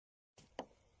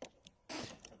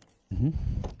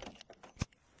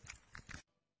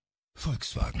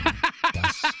Volkswagen,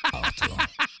 das Auto.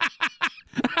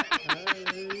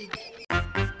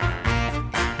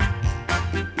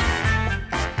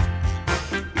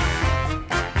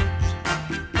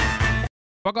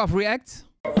 Bock auf React?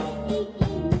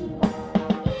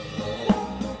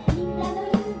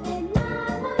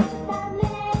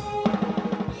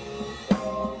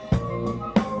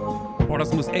 Boah,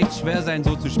 das muss echt schwer sein,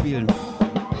 so zu spielen.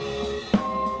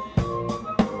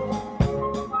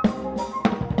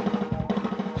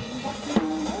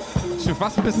 Schon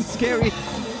fast ein bisschen scary.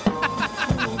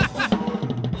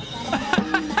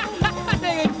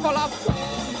 Der geht voll ab.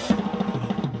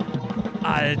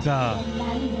 Alter.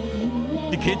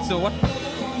 Die Kids so, what?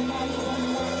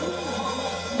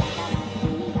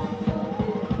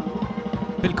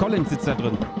 Bill Collins sitzt da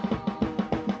drin.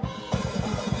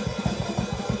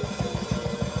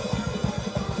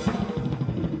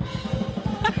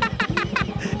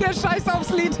 Der Scheiß aufs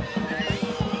Lied.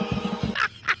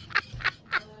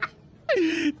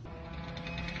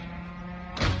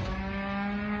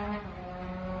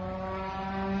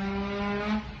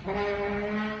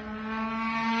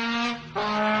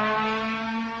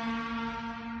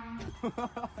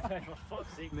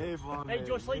 Nee, Mann. Hey,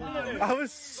 Josh, slide in there. I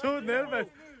was so nervous.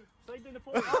 Slide in the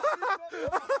phone.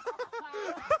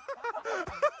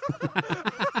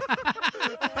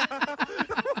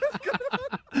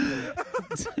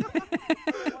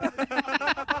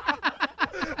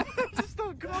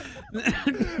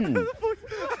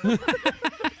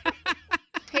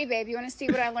 Hey, babe, you want to see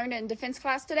what I learned in defense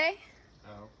class today?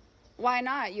 No. Why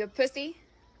not? You a pussy?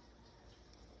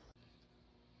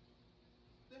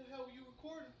 What the hell are you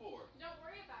recording for? Don't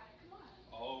worry about it. Come on.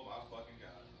 Oh my fucking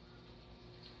god.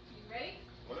 You ready?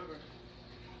 Whatever.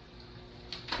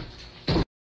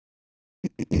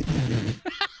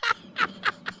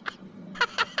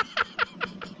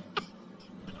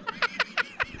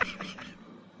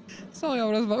 Sorry,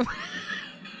 aber das war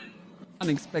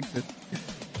unexpected.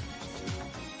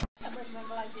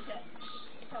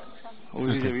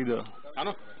 Użyję video.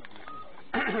 Ano?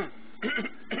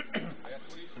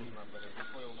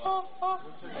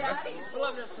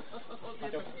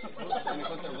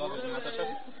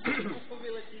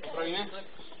 Prawimy?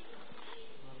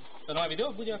 To nowe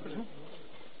video bude akože?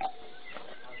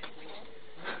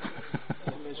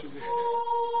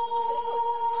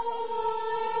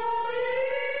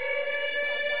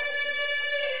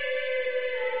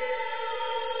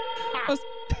 Was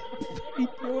für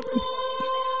Idioten.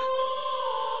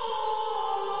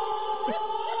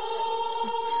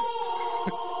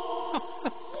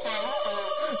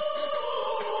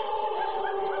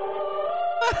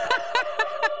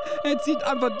 Er zieht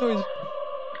einfach durch.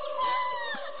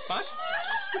 Was?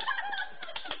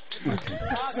 Okay.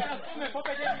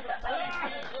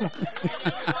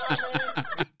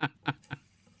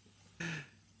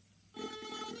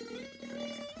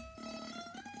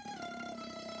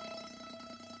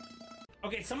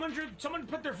 Okay, someone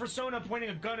put their persona pointing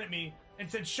a gun at me and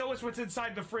said, "Show us what's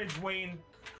inside the fridge, Wayne."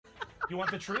 You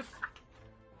want the truth?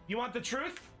 You want the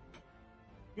truth?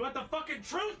 You want the fucking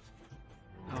truth?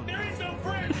 Oh. There is no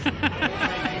fridge!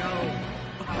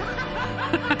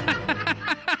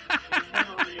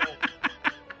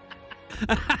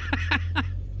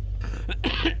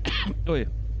 Ui.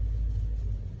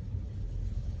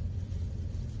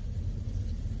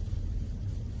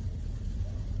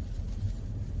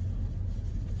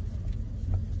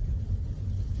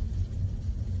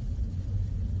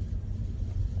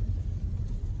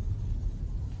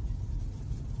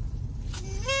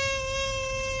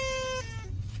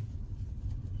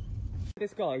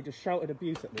 This guy just shouted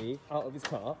abuse at me out of his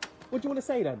car. What do you want to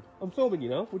say then? I'm filming you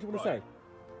now. What do you want to say?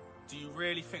 Do you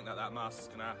really think that that mask is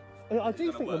gonna? I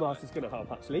do think the mask is going to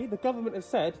help, actually. The government has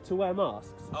said to wear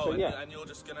masks. Oh, so, and, yeah. and you're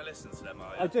just gonna listen to them,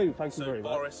 are you? I do, thank you so very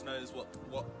much. Boris knows what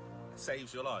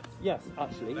saves your life. Yes,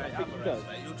 actually. Mate, I have think a he rest, does.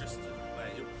 mate. You're just,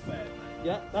 mate, you're prepared, mate.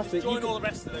 Yeah, that's Just it. join all the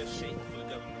rest of those sheep for the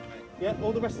government, mate. Yeah,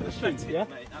 all the rest of the sheep, Pathetic, yeah?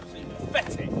 mate. Absolutely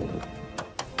pathetic.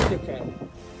 Dickhead.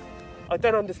 I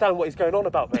don't understand what he's going on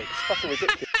about, mate. It's fucking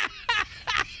ridiculous.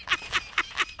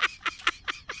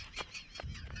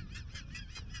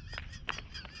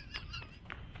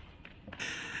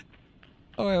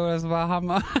 Oh, das war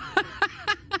Hammer.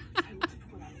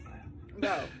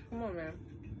 Go. Come on, man.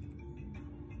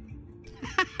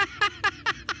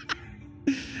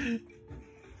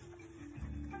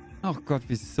 Oh Gott,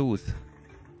 wie süß.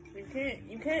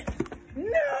 You can't.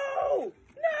 No!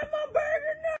 Not my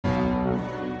burger, no!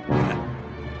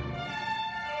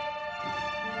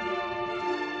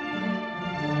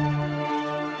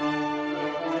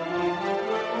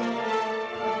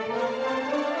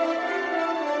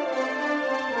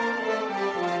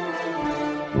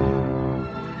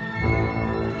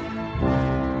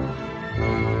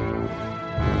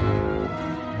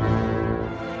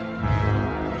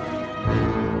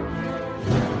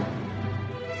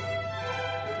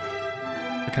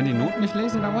 Er kann die Noten nicht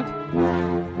lesen, oder was?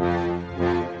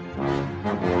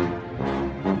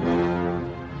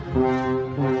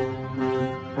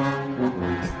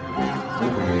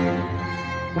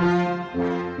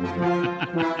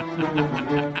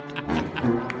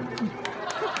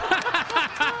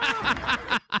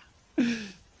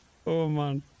 Oh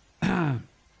Mann.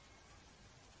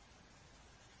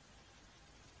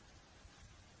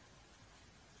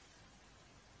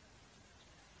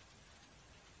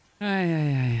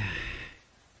 Ei.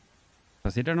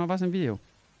 Passiert da noch was im Video?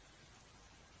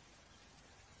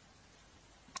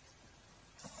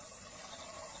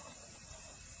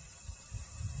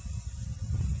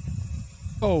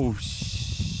 Oh,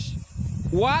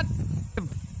 what?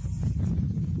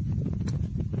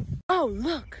 Oh,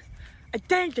 look! A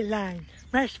dandelion!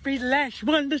 Must be the last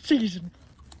one this season.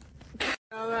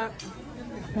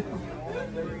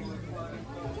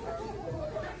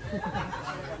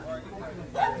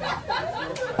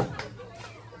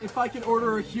 If I could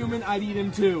order a human, I'd eat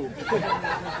him too.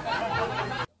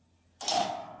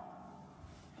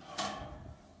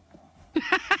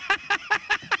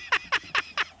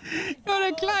 Oh,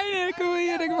 der Kleine, guck mal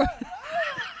hier, der gemacht.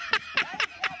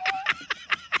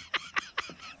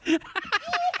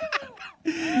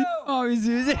 Oh, wie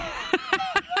süß.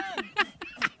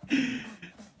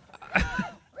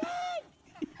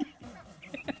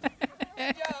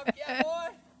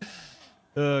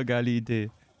 Oh, geile Idee.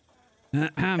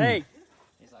 Hey!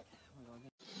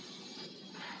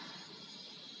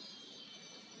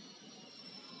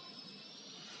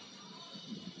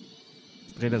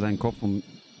 Jetzt dreht er seinen Kopf um.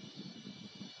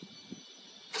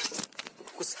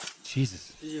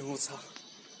 Jesus.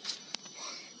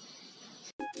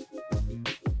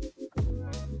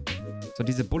 So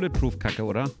diese Bulletproof-Kacke,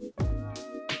 oder?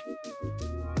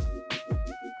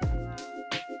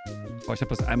 Oh, ich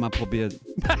habe das einmal probiert.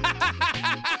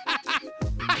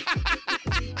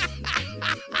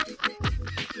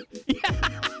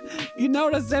 Ja, genau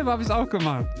dasselbe habe ich auch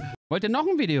gemacht. Wollt ihr noch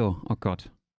ein Video? Oh Gott.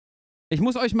 Ich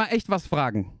muss euch mal echt was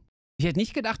fragen. Ich hätte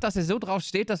nicht gedacht, dass ihr so drauf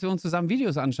steht, dass wir uns zusammen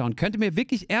Videos anschauen. Könnt ihr mir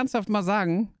wirklich ernsthaft mal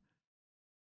sagen,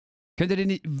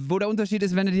 wo der Unterschied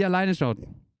ist, wenn ihr die alleine schaut?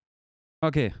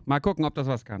 Okay, mal gucken, ob das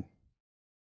was kann.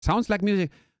 Sounds like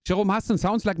Music. Jerome, hast du ein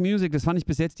Sounds like Music? Das fand ich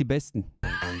bis jetzt die besten.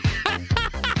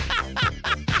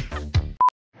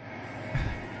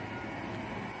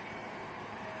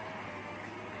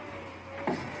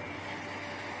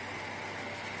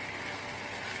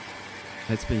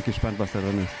 Jetzt bin ich gespannt, was da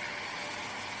drin ist.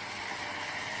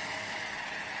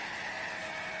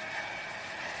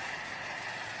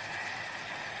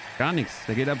 Gar nichts.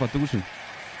 Der geht einfach duschen.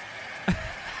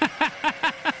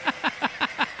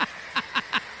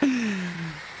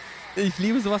 Ich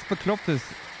liebe sowas Beklopptes.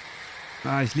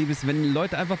 Ah, ich liebe es, wenn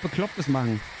Leute einfach Beklopptes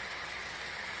machen.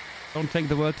 Don't take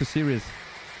the world too serious.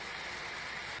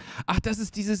 Ach, das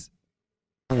ist dieses...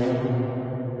 Das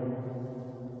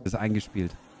ist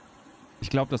eingespielt. Ich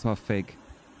glaube, das war fake.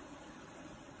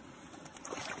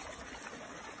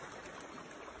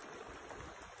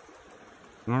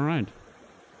 Alright.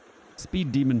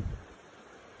 Speed Demon.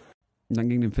 Und dann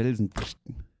gegen den Felsen.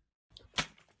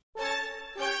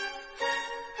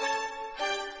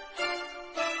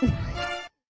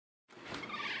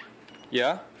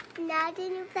 Yeah? Now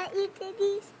did you pet your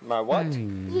titties? My what?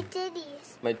 Your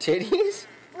titties. My titties?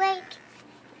 Wait.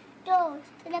 Those.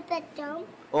 Can I pet them?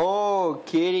 Oh,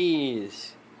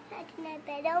 kitties. Can I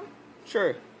pet them?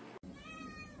 Sure.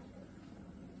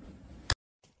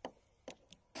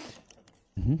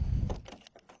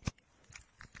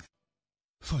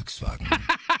 Volkswagen,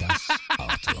 das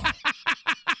Auto.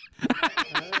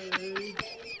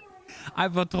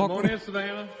 Einfach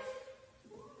trocken.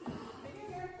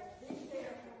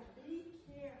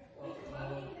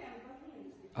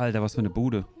 Alter, was für eine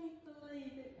Bude.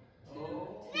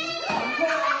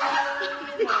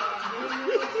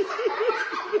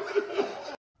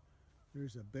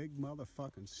 There's a big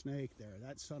motherfucking snake there.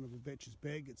 That son of a bitch is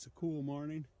big. It's a cool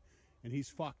morning, and he's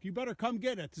fucked. You better come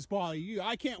get it. This ball,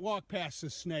 I can't walk past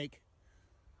this snake.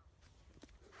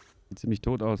 Sieht ziemlich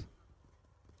tot aus.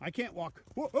 I can't walk.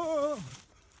 Whoa.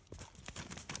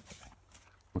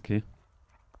 Okay.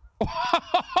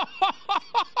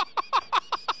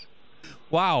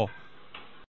 Wow.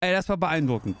 Ey, das war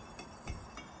beeindruckend.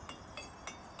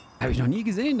 Habe ich noch nie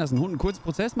gesehen, dass ein Hund einen kurzen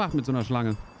Prozess macht mit so einer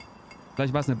Schlange.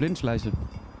 Vielleicht war es eine Blindschleiche.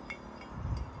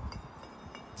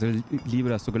 Also, ich liebe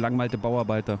das, so gelangweilte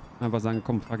Bauarbeiter. Einfach sagen,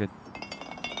 komm, fuck it.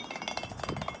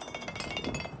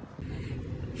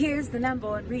 Here's the number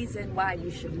one reason why you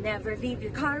should never leave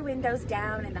your car windows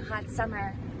down in the hot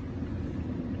summer.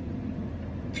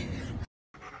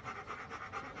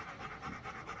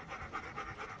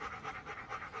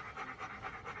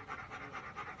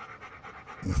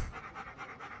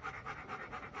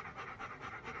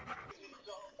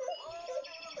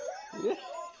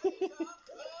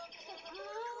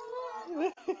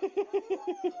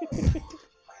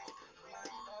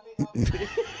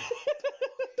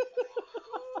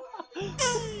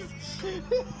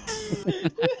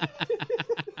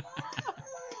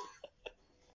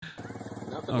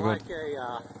 Nothing Oh, like God.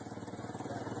 a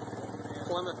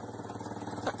Plymouth.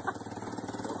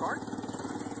 No card?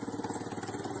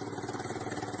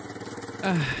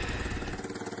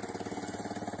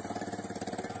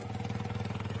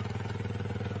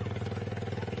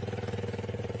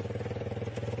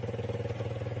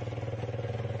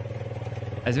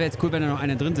 Es wäre jetzt cool, wenn da noch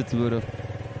einer drin sitzen würde.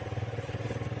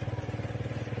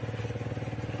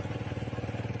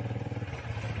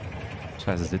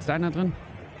 Scheiße, sitzt da einer drin?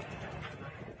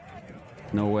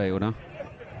 No way, oder?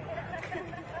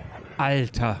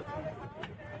 Alter.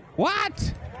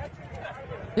 What?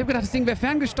 Ich hab gedacht, das Ding wäre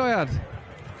ferngesteuert.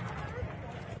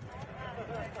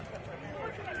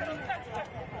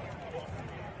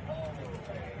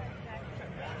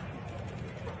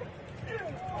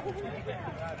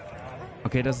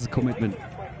 Okay, das ist Commitment.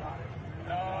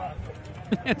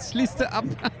 Jetzt schließt er ab.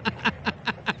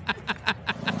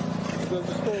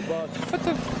 What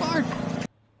the fuck?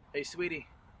 Hey, sweetie.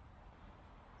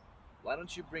 Why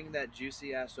don't you bring that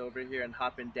juicy ass over here and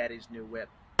hop in Daddy's new whip?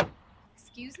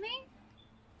 Excuse me?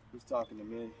 Who's talking to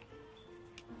me?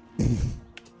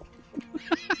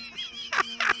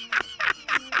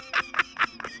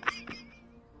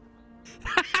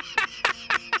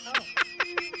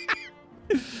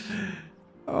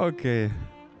 Okay.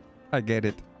 I get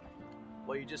it.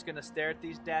 Well, you just gonna stare at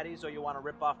these daddies, or you want to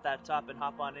rip off that top and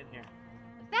hop on in here?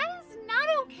 That is not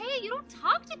okay. You don't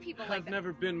talk to people like I've that.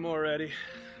 never been more ready.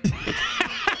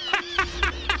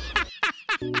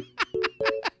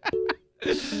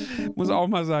 Muss auch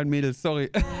mal sein, Mädels, sorry.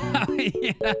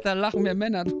 Da lachen wir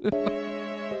Männer drüber.